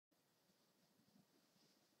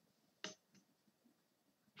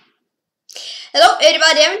Hello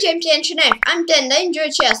everybody, I'm Cherniaiev. I'm 10. I enjoy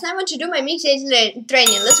chess. I want to do my mixed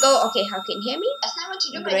training. Let's go. Okay, how can you hear me? Yes, I want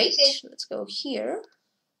to do Great. my Let's go here.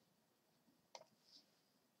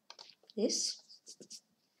 This.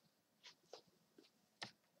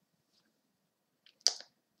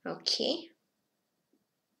 Okay.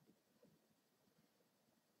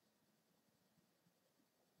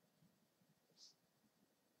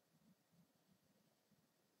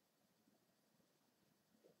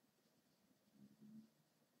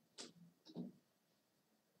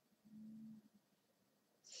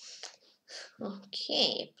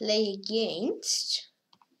 Okay, play against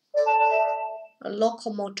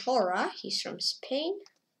LOCOMOTORA. He's from Spain.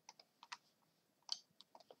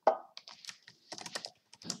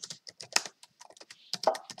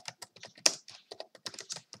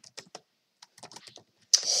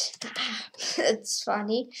 It's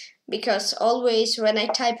funny because always when I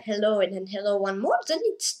type hello and then hello one more, then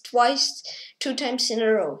it's twice, 2 times in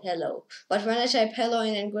a row hello. But when I type hello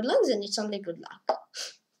and then good luck, then it's only good luck.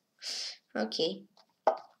 Okay.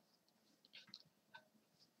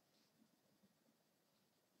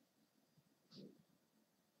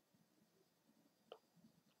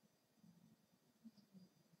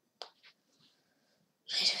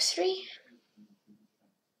 Knight of 3.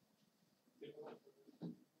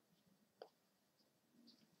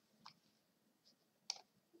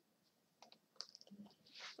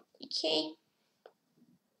 Okay.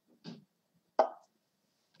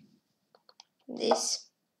 This.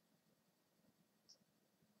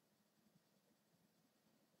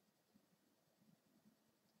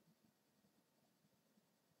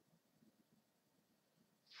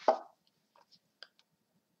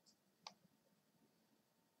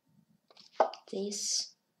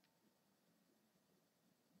 This.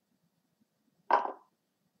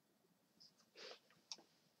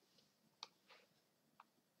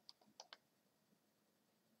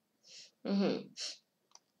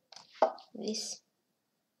 This.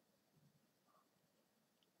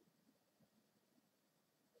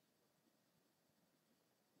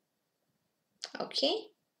 Okay.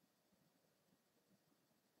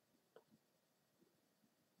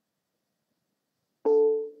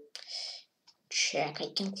 Check. I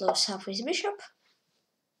can close off with bishop.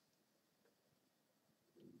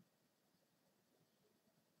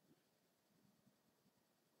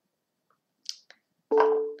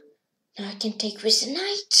 Now I can take with the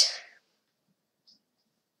knight.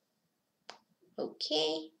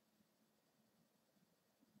 Okay.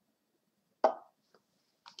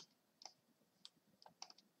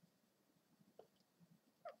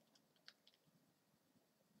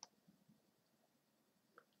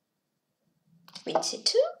 Queen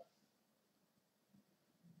c2.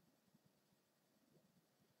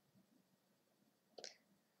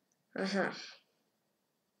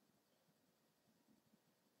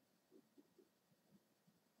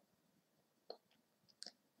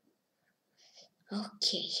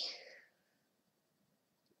 Okay.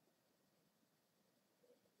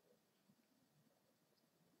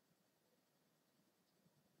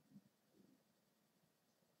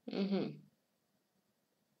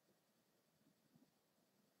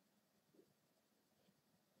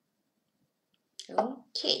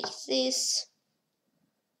 Okay, this.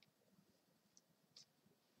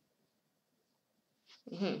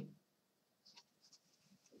 Can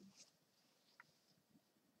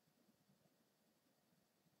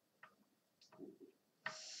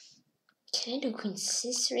I do queen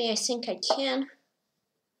c3? I think I can.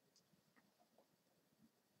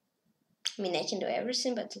 I mean, I can do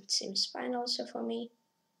everything, but it seems fine also for me.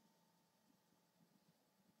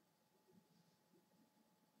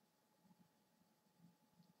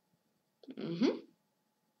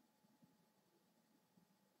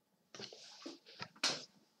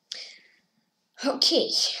 Okay.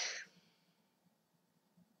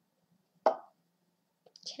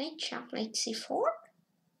 Can I chop knight c4?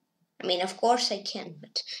 I mean, of course I can,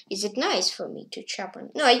 but is it nice for me to chop on?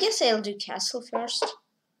 No, I guess I'll do castle first.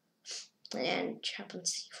 And chop on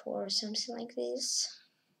c4 or something like this.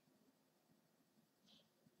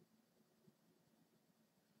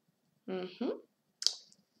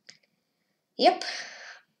 Yep.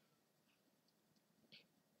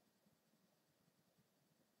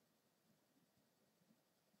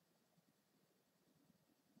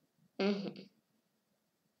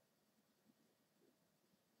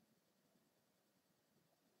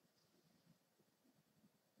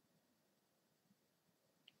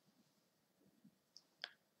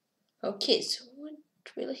 Okay, so what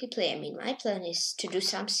will he play? I mean, my plan is to do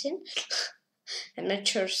something. I'm not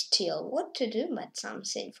sure still what to do, but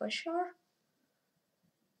something for sure.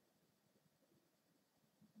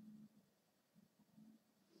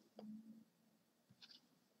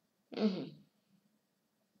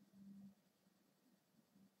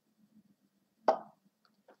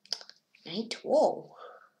 Knight, whoa.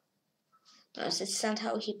 No, that's not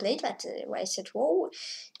how he played that. Why I said whoa.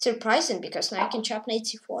 It's surprising because now I can chop knight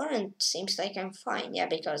c4 and it seems like I'm fine. Yeah,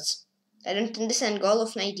 because I don't understand goal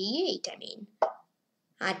of knight d8. I mean,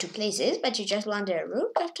 I had to play this, but you just landed a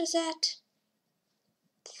rook after that.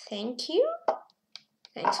 Thank you.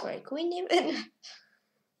 Thanks for a queen even.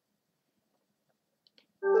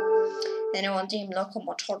 Then I want him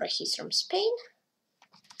LOCOMOTORA. He's from Spain.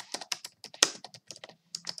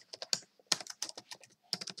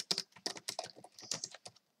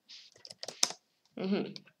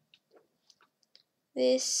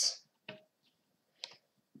 This.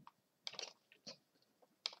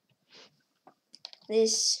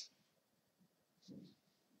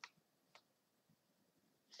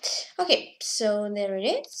 Okay, so there it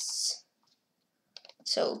is.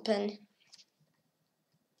 Let's open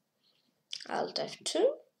Alt F2.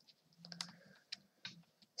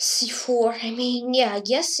 C4, I mean, yeah, I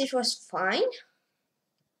guess it was fine.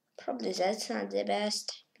 Probably that's not the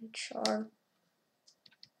best, not sure.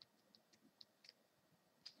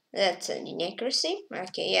 That's an inaccuracy.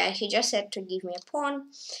 Okay, yeah, he just had to give me a pawn.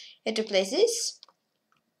 He had to play this.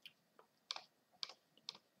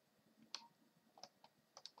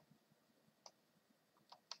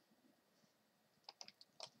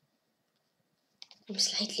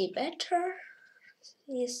 Slightly better.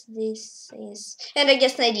 This is, and I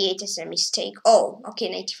guess 98 is a mistake. Oh, okay,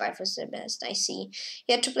 95 was the best. I see.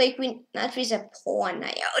 He had to play queen, not with a pawn.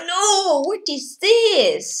 Oh no! What is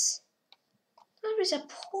this? Not with a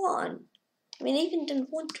pawn. I mean, I even don't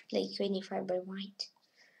want to play queen e5 by white.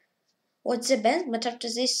 What's the best? But after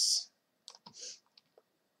this,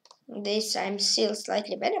 I'm still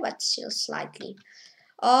slightly better, but still slightly.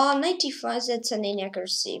 95. That's an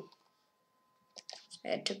inaccuracy. I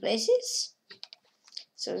had to play this.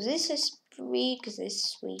 So this is weak,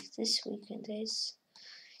 this weak, this weak, and this.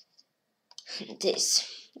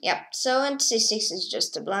 Yep, so and c6 is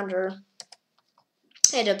just a blunder.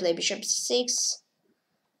 I had to play bishop c6.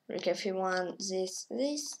 Rook f1, this.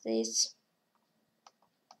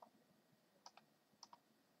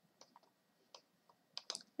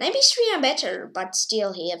 Maybe 3 are better, but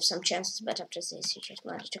still he has some chances, but after this he just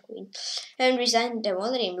managed to queen. And resigned the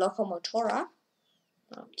other name, LOCOMOTORA.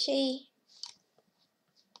 Okay.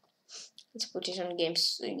 Let's put it on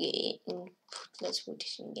games. Let's put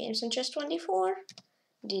it in games on chess 24.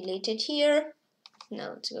 Delete it here.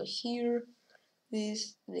 Now let's go here.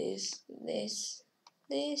 This.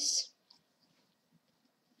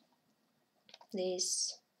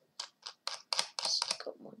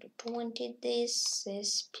 Command 20.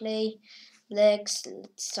 This. Play. Legs.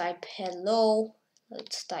 Let's type hello.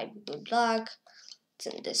 Let's type good luck.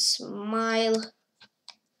 Send a smile.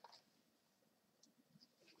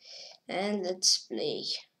 And let's play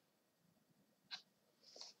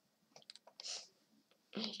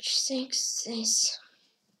h6, this.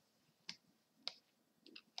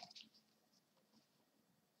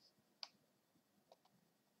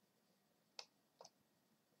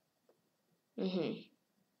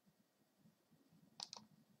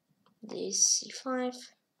 This c5.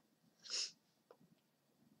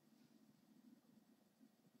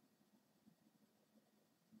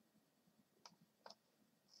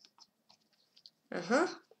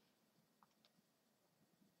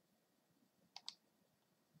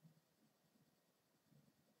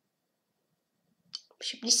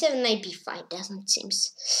 Bishop d7, knight b5 doesn't seem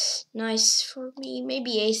nice for me.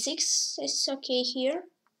 Maybe a6 is okay here.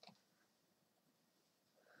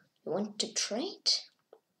 You want to trade?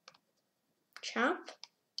 Chop.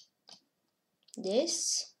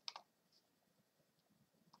 This.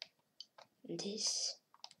 This.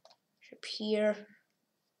 Bishop here.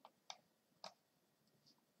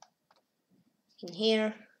 In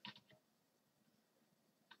here.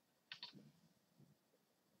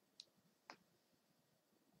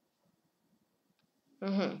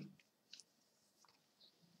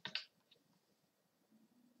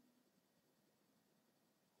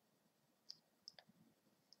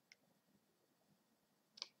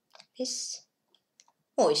 This.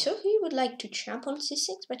 Oh, so he would like to jump on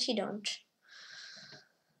c6, but he don't.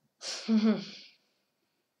 Begin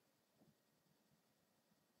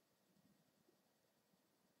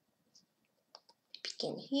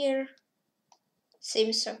here.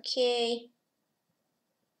 Seems okay.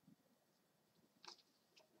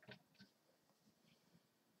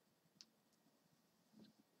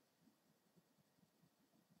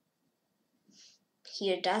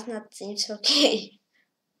 Here does not seem okay.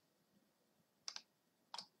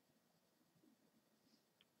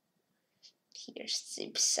 here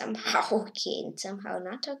seems somehow okay and somehow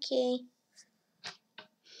not okay.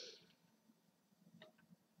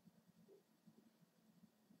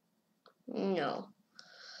 No,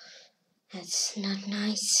 that's not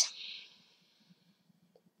nice.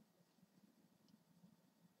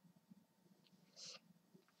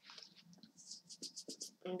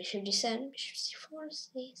 Bishop d7, bishop c4,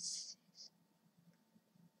 this.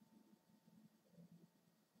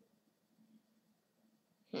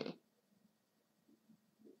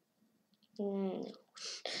 No.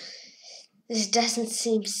 This doesn't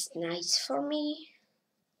seem nice for me.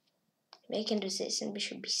 Maybe I can do this and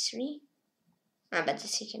bishop b3. Ah, but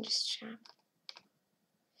this he can just jump.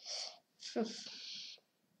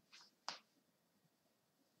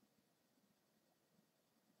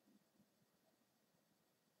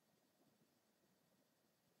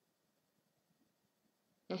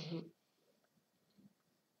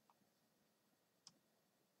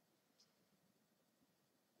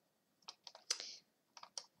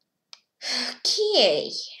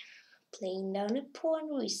 Okay. Playing down a pawn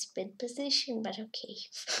with bad position, but okay.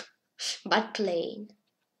 But playing.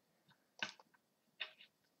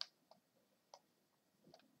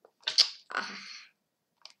 Ah.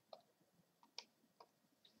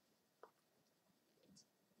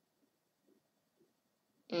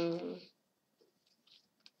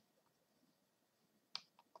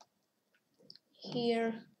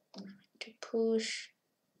 Here to push.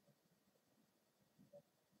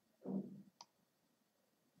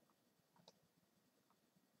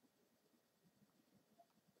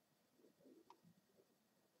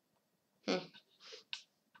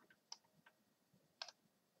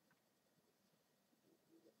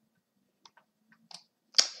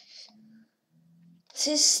 This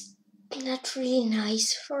is not really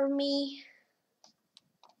nice for me.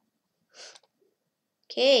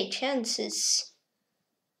 Okay, chances.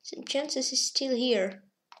 Some chances is still here.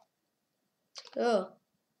 Oh.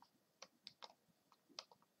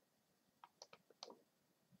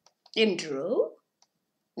 In draw?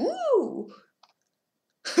 Ooh!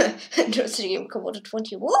 Draw 3 game Komodo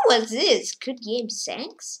 20. What was this? Good game,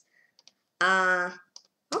 thanks.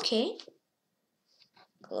 Okay.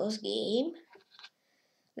 Close game.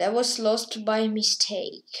 That was lost by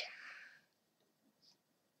mistake.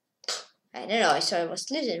 I don't know, I saw I was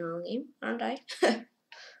losing wrong game, aren't I?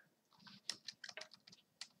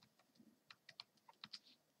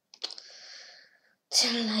 Let's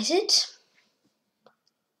analyze it.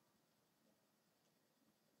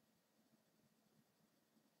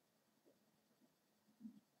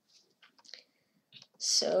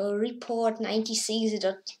 So report 96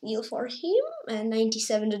 dot yield for him and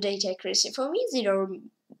 97 the data accuracy for me, 0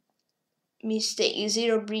 mistake,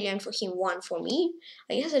 0 brilliant for him, 1 for me.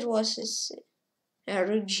 I guess it was his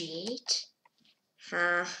rook g8.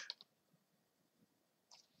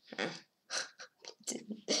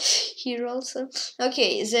 Here also.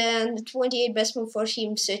 Okay, then 28 best move for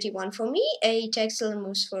him, 31 for me, 8 excellent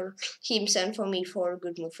moves for him, 7 for me, 4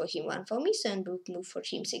 good move for him, 1 for me, 7 good move for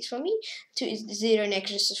him, 6 for me, 0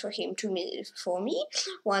 necklaces for him, 2 for me,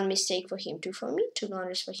 1 mistake for him, 2 for me, 2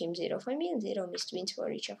 blunders for him, 0 for me, and 0 missed wins for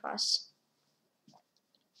each of us.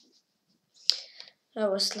 That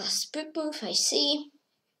was last book move, I see.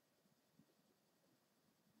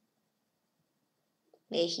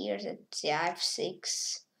 They hear that, yeah,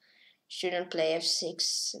 f6. Shouldn't play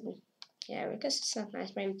f6. Yeah, because it's not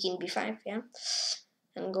nice. Maybe king b5, yeah.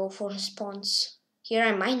 And go for response. Here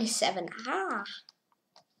I'm -7. Ah!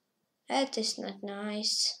 That is not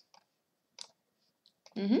nice.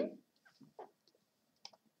 And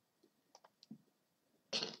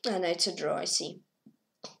it's a draw, I see.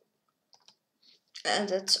 And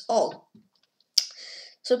that's all.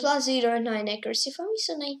 So plus 0 and 9 accuracy for me,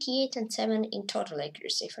 so 98 and 7 in total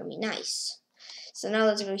accuracy for me. Nice. So now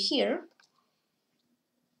let's go here.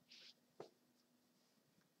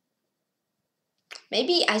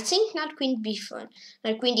 Maybe, I think not queen b4,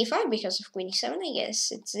 not queen d5 because of queen e7, I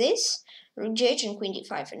guess. It's this, rook g8 and queen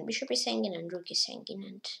d5, and bishop is hanging and rook is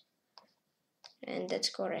hanging, and that's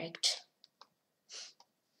correct.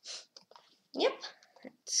 Yep,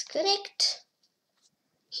 that's correct.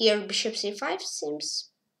 Here bishop c5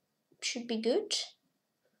 should be good.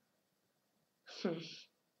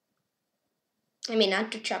 I mean,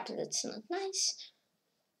 not to chop, that's not nice,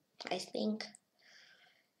 I think.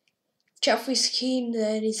 Chop with king,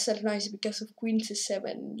 then it's not nice because of queen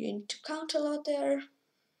c7. You need to count a lot there.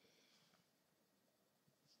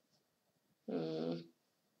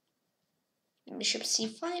 Bishop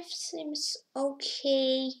c5 seems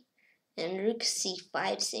okay. And rook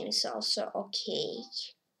c5 seems also okay.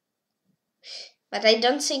 But I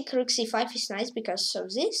don't think rook c5 is nice because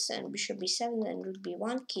of this, and bishop b7, and rook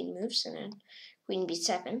b1, king moves, and then queen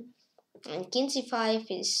b7. And king c5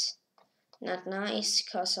 is not nice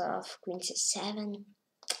because of queen c7.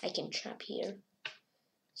 I can trap here.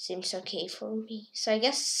 Seems okay for me. So I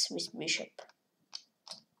guess with bishop.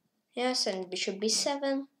 Yes, and bishop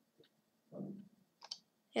b7.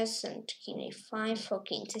 Yes, and king a5 for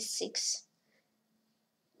king c6.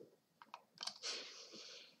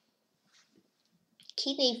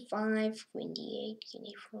 King a5, queen d8, king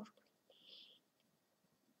a4.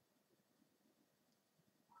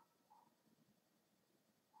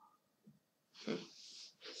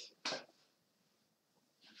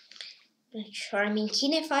 Not sure. I mean,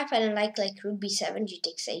 king a5, I don't like rook b7, g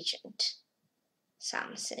takes h and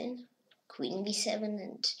something. Queen b7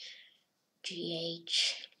 and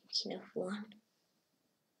gh, king f1,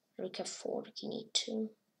 rook f4, king e2, king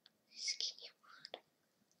e1.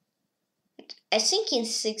 I think king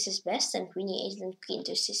c6 is best, and queen e8 and queen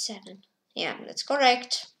to c7. Yeah, that's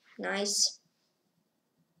correct. Nice.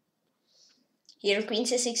 Here queen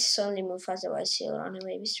c6 is only move, otherwise he'll run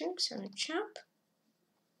away with rook, so I chop.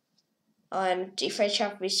 And if I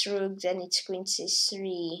chop with rook, then it's queen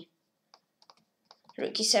c3,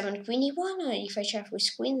 rook e7, queen e1, or if I chop with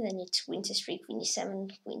queen, then it's queen c3, queen e7,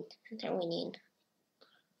 queen, and then win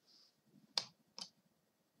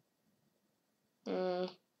in.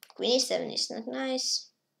 Queen e7 is not nice.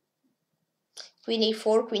 Queen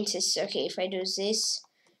e4, queen c6, okay, if I do this,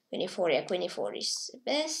 queen e4, yeah, queen e4 is the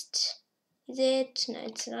best. Is it? No,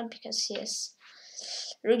 it's not, because yes.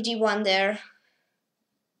 Rook d1 there.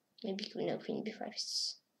 Maybe queen b5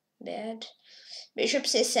 is bad. Bishop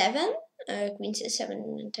c7, queen c7,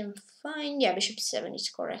 and I'm fine. Yeah, bishop c7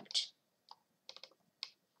 is correct.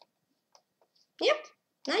 Yep,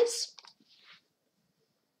 nice.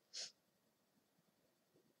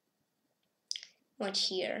 What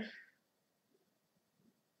here?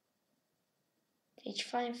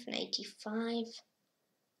 h5, 95.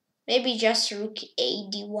 Maybe just rook a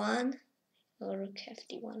d1 or rook f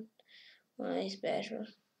d1. One is better.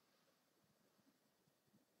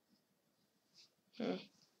 I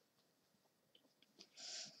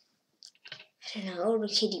don't know,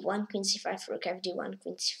 rook a d1, queen c5, rook f d1,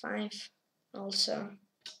 queen c5 also.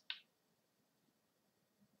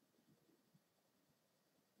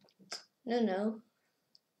 No.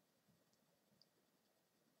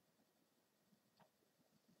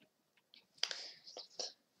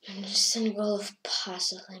 Understandable of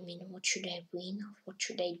puzzle. I mean, what should I win or what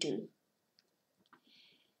should I do?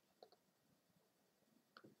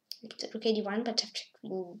 Rook a d1, but after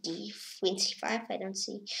queen c5, I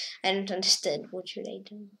don't understand. What should I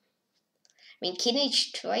do? I mean, king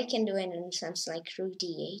h2 I can do, and then something like rook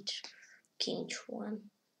d8, king h1,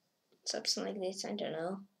 something like this, I don't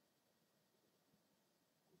know.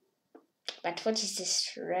 But what is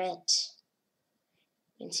this threat?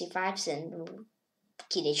 Queen c5, then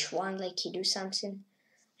king h1, like he do something,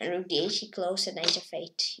 and rook d8, he close, and knight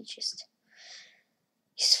f8,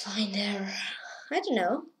 he's fine there. I don't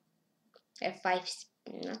know. f5 is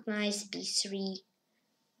not nice, b3,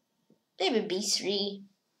 maybe b3,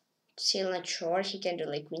 still not sure. He can do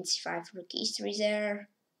like queen c5, rook e3 there.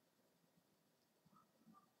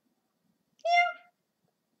 Yeah,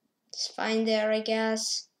 it's fine there, I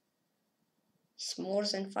guess. It's more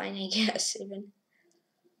than fine, I guess, even.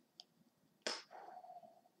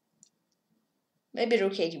 Maybe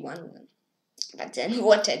rook h1, but then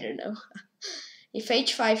what, I don't know. If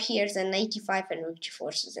h5 here, then knight e5 and rook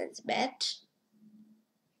g4, so that's bad.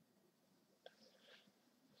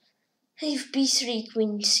 If b3,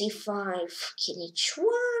 queen c5, king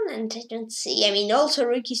h1, and I don't see. I mean, also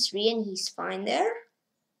rook e3, and he's fine there.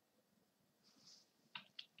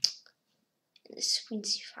 This queen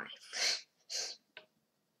c5.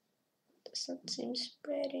 Does not seem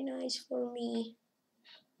very nice for me.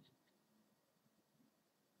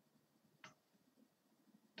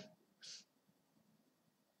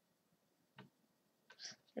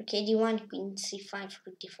 Rook d1, queen c5,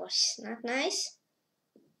 rook d4 is not nice.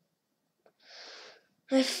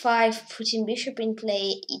 f5, putting bishop in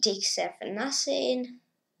play, e takes f7, nothing.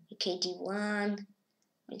 Rook d1,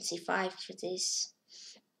 queen c5 for this.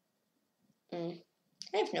 I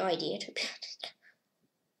have no idea, to be honest.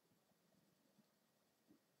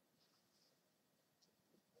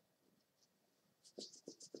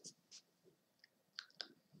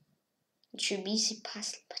 It should be easy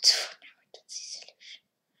puzzle, but for now I don't see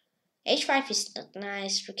solution. h5 is not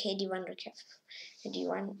nice. Rook d1, rook f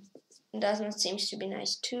d1 does not seem to be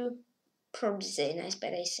nice too. Probably they're nice,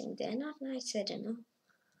 but I think they're not nice. I don't know.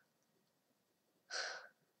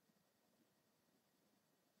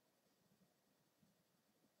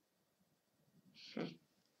 I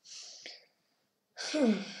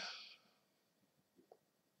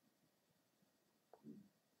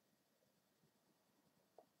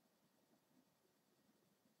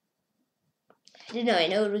don't know, I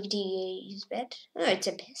know rook d8 is bad. No, it's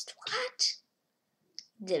the best. What?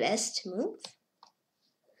 The best move?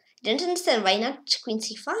 Don't understand, why not queen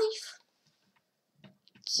c5?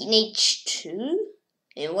 King h2?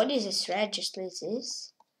 And what is this red? Just like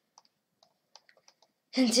this.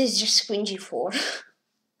 And this is just queen g4.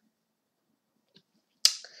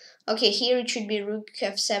 Okay, here it should be rook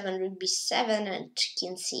f7, rook b7, and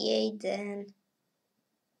king c8, then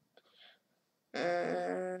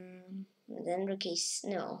rook a...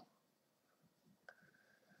 no.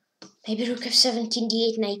 Maybe rook f7, king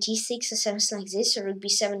d8, knight e6, or something like this, or rook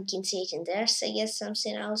b7, king c8 in there, so I guess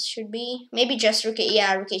something else should be. Maybe just rook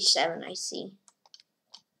h7, I see.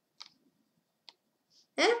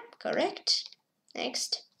 Yeah, correct.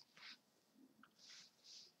 Next.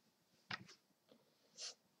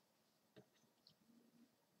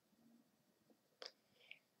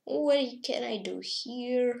 What can I do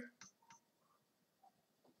here?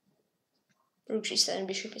 Rook g7,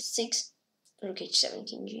 bishop h6, rook h7,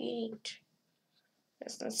 king g8.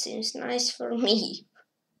 That seems nice for me.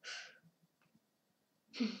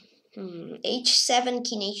 H7,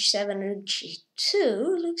 king h7, rook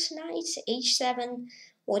g2 looks nice. H7,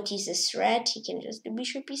 what is the threat? He can just do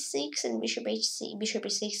bishop e6 and bishop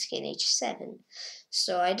e6, king h7.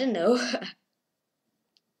 So I don't know.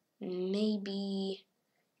 Maybe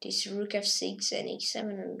this rook f6 and h7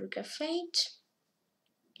 and rook f8.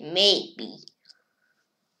 Maybe.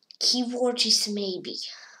 Keyword is maybe.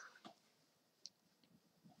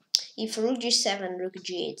 If rook g7, rook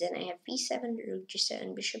g8, then I have b7, rook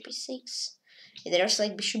g7, bishop e6. There's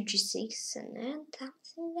like bishop g6 and then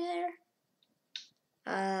something there.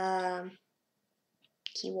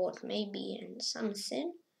 Keyword maybe and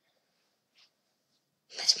something.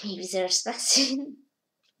 But maybe there's nothing.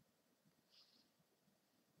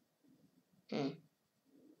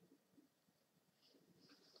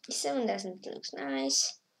 E7 doesn't look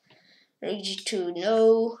nice. Rook g2,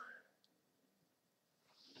 no.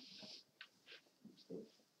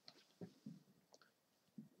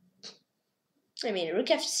 I mean, rook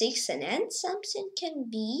f6 and then something can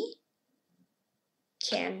be.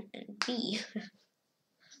 Can and be.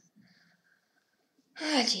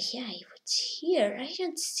 Okay, yeah, what's here? I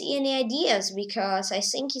don't see any ideas because I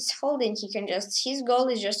think he's holding. He can just. His goal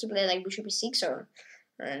is just to play like bishop e6 or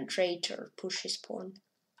trade or push his pawn.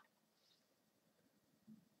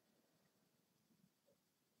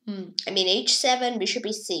 I mean, h7, bishop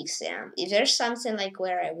e6. Yeah, if there's something like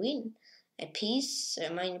where I win a piece, a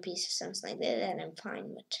minor piece, or something like that, then I'm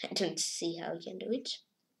fine. But I don't see how he can do it.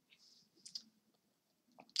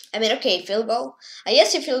 I mean, okay, if he'll go, I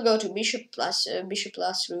guess if he'll go to bishop plus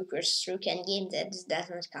rook versus rook endgame, that does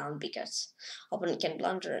not count because opponent can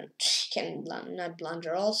blunder and can not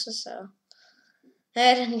blunder also, so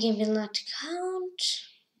that endgame will not count.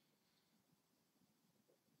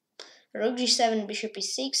 Rook g7, bishop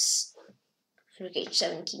e6, rook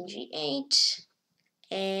h7, king g8,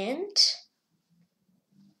 and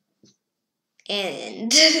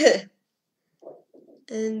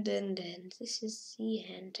and then this is the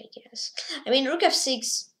end, I guess. I mean, rook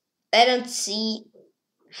f6. I don't see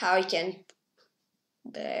how I can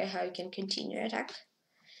continue attack.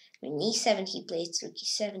 I mean, e7 he plays rook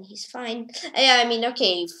e7. He's fine. Yeah, I mean,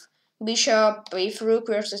 okay, if rook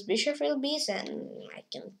versus bishop will be, then I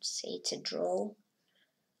can say it's a draw.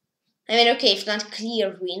 I mean, okay, if not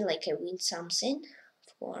clear win, like I win something,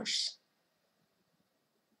 of course.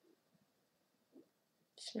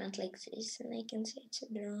 If not like this, then I can say it's a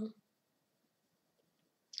draw.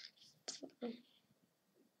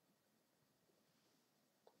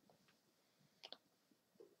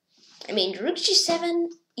 I mean, rook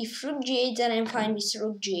g7, if rook g8, then I'm fine with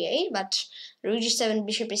rook g8, but rook g7,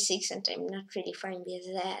 bishop e6, and I'm not really fine with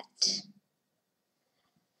that.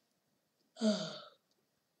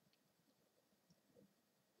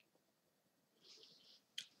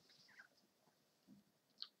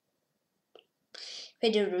 If I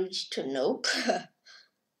do rook g2, nope.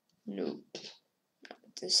 Nope.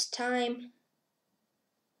 Not this time.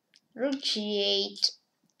 Rook g8.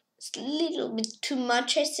 It's a little bit too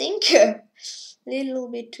much, I think. Little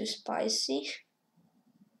bit too spicy.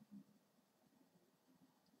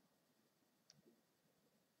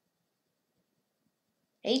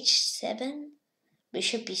 h7,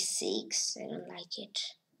 bishop e6. I don't like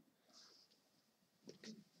it.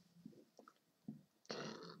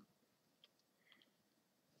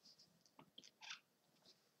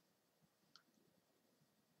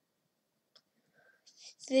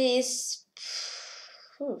 This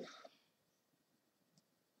Whew.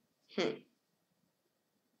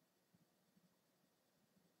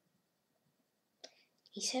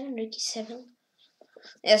 E7, rook e7.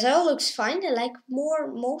 Yes, all looks fine. I like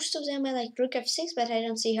most of them I like rook f6, but I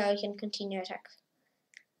don't see how I can continue attack.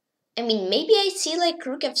 I mean, maybe I see like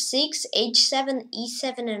rook f6, h7,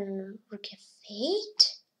 e7, and rook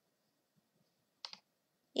f8?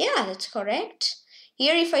 Yeah, that's correct.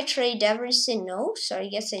 Here, if I trade everything, no, so I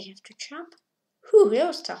guess I have to jump. Whew, that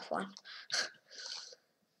was a tough one.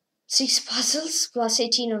 6 puzzles, plus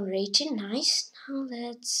 18 on rating, nice. Now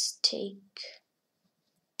let's take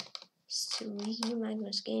 3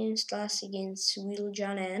 Magnus games, class against Will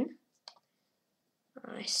John N.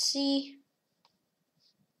 I see.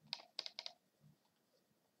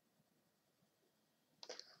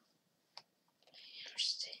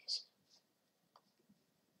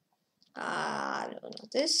 I don't know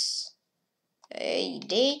this. A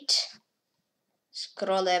date.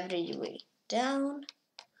 Scroll every way down.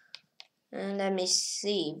 And let me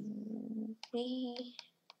see.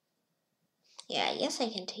 Yeah, yes, I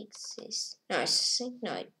can take this. No, I think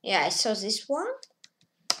no. Yeah, I saw this one.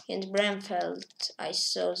 And Bramfeld, I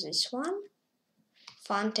saw this one.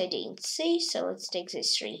 Font I didn't see, so let's take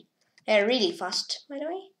this 3. They're really fast, by the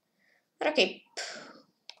way. But okay.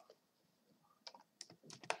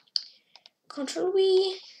 Control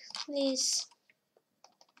V. This.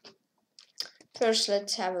 First,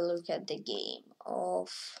 let's have a look at the game of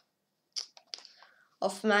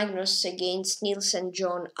Magnus against Niels and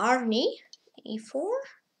John Arne. E4.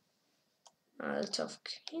 Out of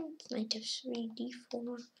knight f3,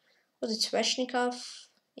 d4. Was it Sveshnikov?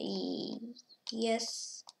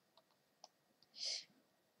 Yes.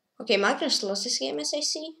 Okay, Magnus lost this game as I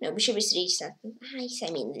see. No, bishop e3 is not nice.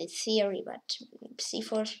 I mean, the theory, but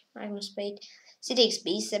c4, Magnus played. C takes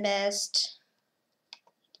b is the best.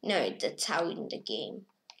 No, that's how in the game.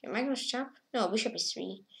 Okay, Magnus jump? No, bishop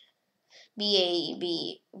e3.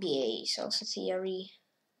 ba is also theory.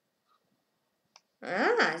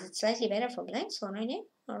 Ah, it's slightly better for black's one, I know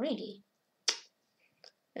already.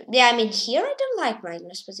 Yeah, I mean, here I don't like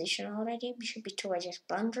Magnus' position already. Bishop b2, I just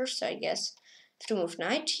blunder, so I guess I have to move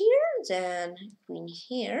knight here, then queen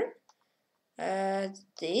here.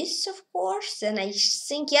 This, of course. Then I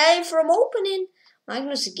think, yeah, from opening,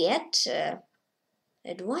 Magnus get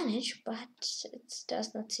advantage, but it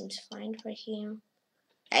does not seem fine for him.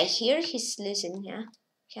 I hear he's losing, yeah.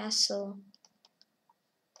 Castle.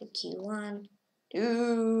 The q1.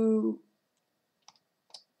 Ooh.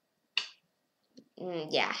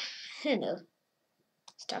 Yeah, I don't know.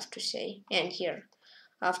 It's tough to say. And here,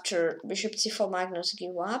 after bishop c4, Magnus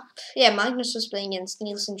gave up. Yeah, Magnus was playing against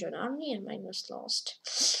Niels and John Arne, and Magnus lost.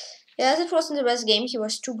 Yeah, that wasn't the best game. He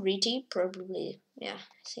was too gritty, probably. Yeah,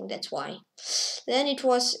 I think that's why. Then it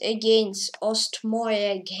was against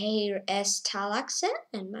Ostmoe Geir S. Talaxe,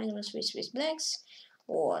 and Magnus with Swiss Blacks.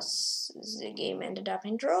 The game ended up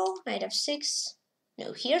in draw. Knight f6.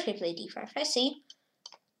 No, here he played d5. I see.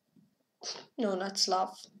 No, not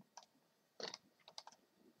Slav.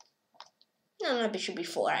 No, bishop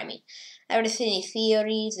b4. I mean, everything in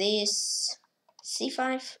theory. This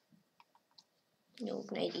c5. No,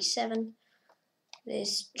 knight e7.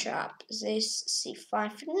 This chop. This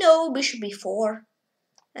c5. No, bishop b4.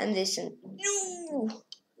 And this and no.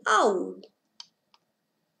 Oh.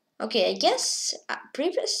 Okay, I guess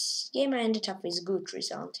previous game I ended up with good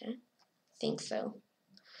result. I think so.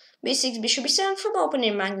 b6, bishop b7 from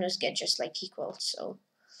opening. Magnus get just like equal. So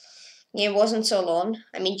game wasn't so long.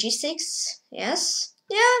 I mean g6. Yes.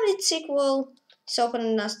 Yeah, it's equal. So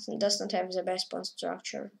opening does not have the best pawn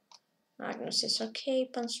structure. Magnus is okay,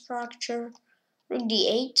 pawn structure. Rook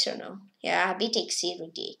d8 or no? Yeah, b takes c,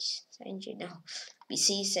 rook d8. Engine now.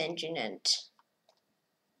 bc is engine and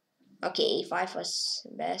okay, a5 was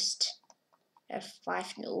best.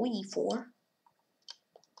 f5 no, e4.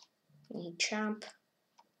 Need jump.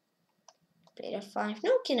 Played f5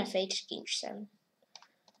 no, king f8, king h7.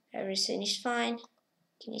 Everything is fine.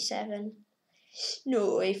 King e7.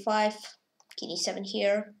 No, a5. King e7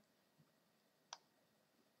 here.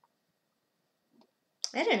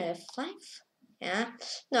 I don't know, f5. Yeah.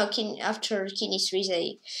 No, king after king e3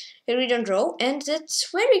 they read and draw, and that's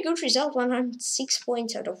very good result. 106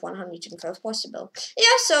 points out of 112 possible.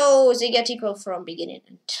 Yeah, so they get equal from beginning,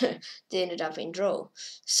 and they ended up in draw.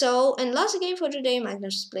 So, and last game for today,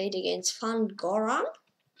 Magnus played against Van Goran.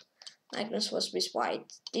 Magnus was with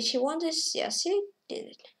white. Did he want this? Yes, he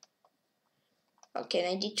did. Okay,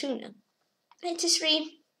 92 now.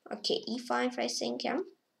 93. Okay, e5, I think. Yeah,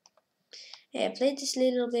 I played this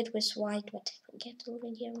little bit with white, but I forget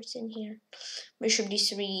already everything here. Bishop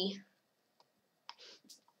d3.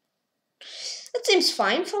 That seems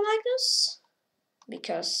fine for Magnus,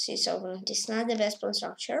 because his opponent is not the best pawn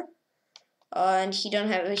structure, and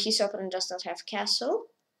his opponent does not have castle.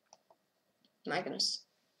 Magnus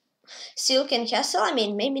still can castle. I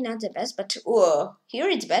mean, maybe not the best, but here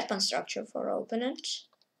it's bad pawn structure for opponent.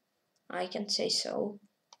 I can say so.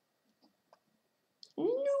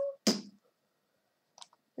 Nope.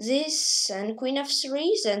 This and queen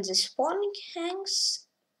f3, then this pawn hangs.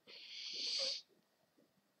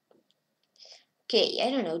 Okay,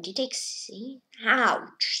 I don't know. D takes c.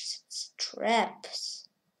 Ouch! It's traps.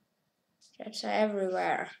 Traps are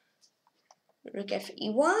everywhere. Rook f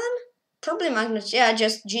e1. Probably Magnus. Yeah,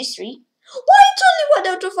 just g3. Why it's only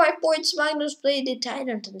 1 out of 5 points? Magnus played it. I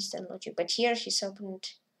don't understand logic. But here his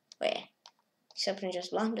opponent. Where? His opponent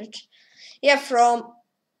just blundered. Yeah, from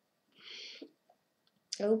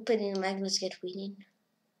opening Magnus get winning.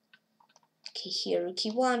 Okay, here rook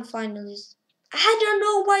e1 finally. I don't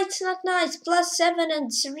know why it's not nice. +7 and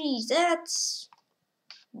 3. That's.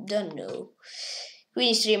 Don't know.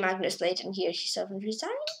 Queen e3, Magnus late, and here his opponent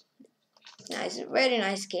resigning. Nice, very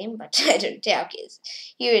nice game, but I don't. Yeah, okay.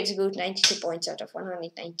 Here it's good. 92 points out of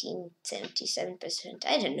 119, 77%.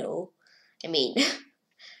 I don't know. I mean,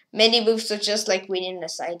 many moves are just like winning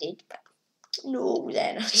as I did, but no,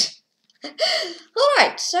 they're not.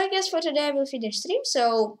 Alright, so I guess for today I will finish stream.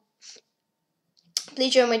 So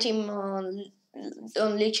please join my team on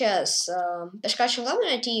Lichess, Discussion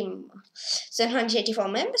Governor team, 784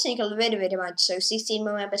 members, thank you very, very much. So 16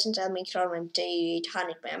 more members until I make tournament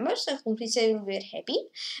 800 members, so please say we'll be very happy.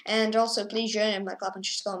 And also please join my club on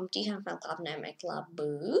Chiscom, Tykhon fan club, and my club,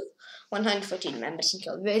 114 members, thank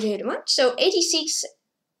you very, very much. So 86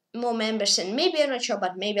 more members, and maybe I'm not sure,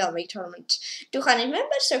 but maybe I'll make tournament 200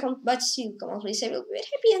 members. So but still, come on, please, I will be very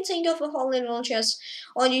happy. And thank you for following Chess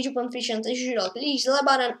on YouTube and Twitch. And as usual, please like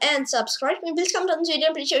button and subscribe. Please comment on the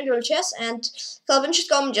video, please enjoy Chess and club and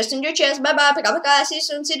just enjoy chess. Bye bye, pika pika. See you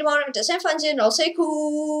soon. See you tomorrow. Just have fun and all say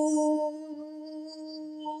cool.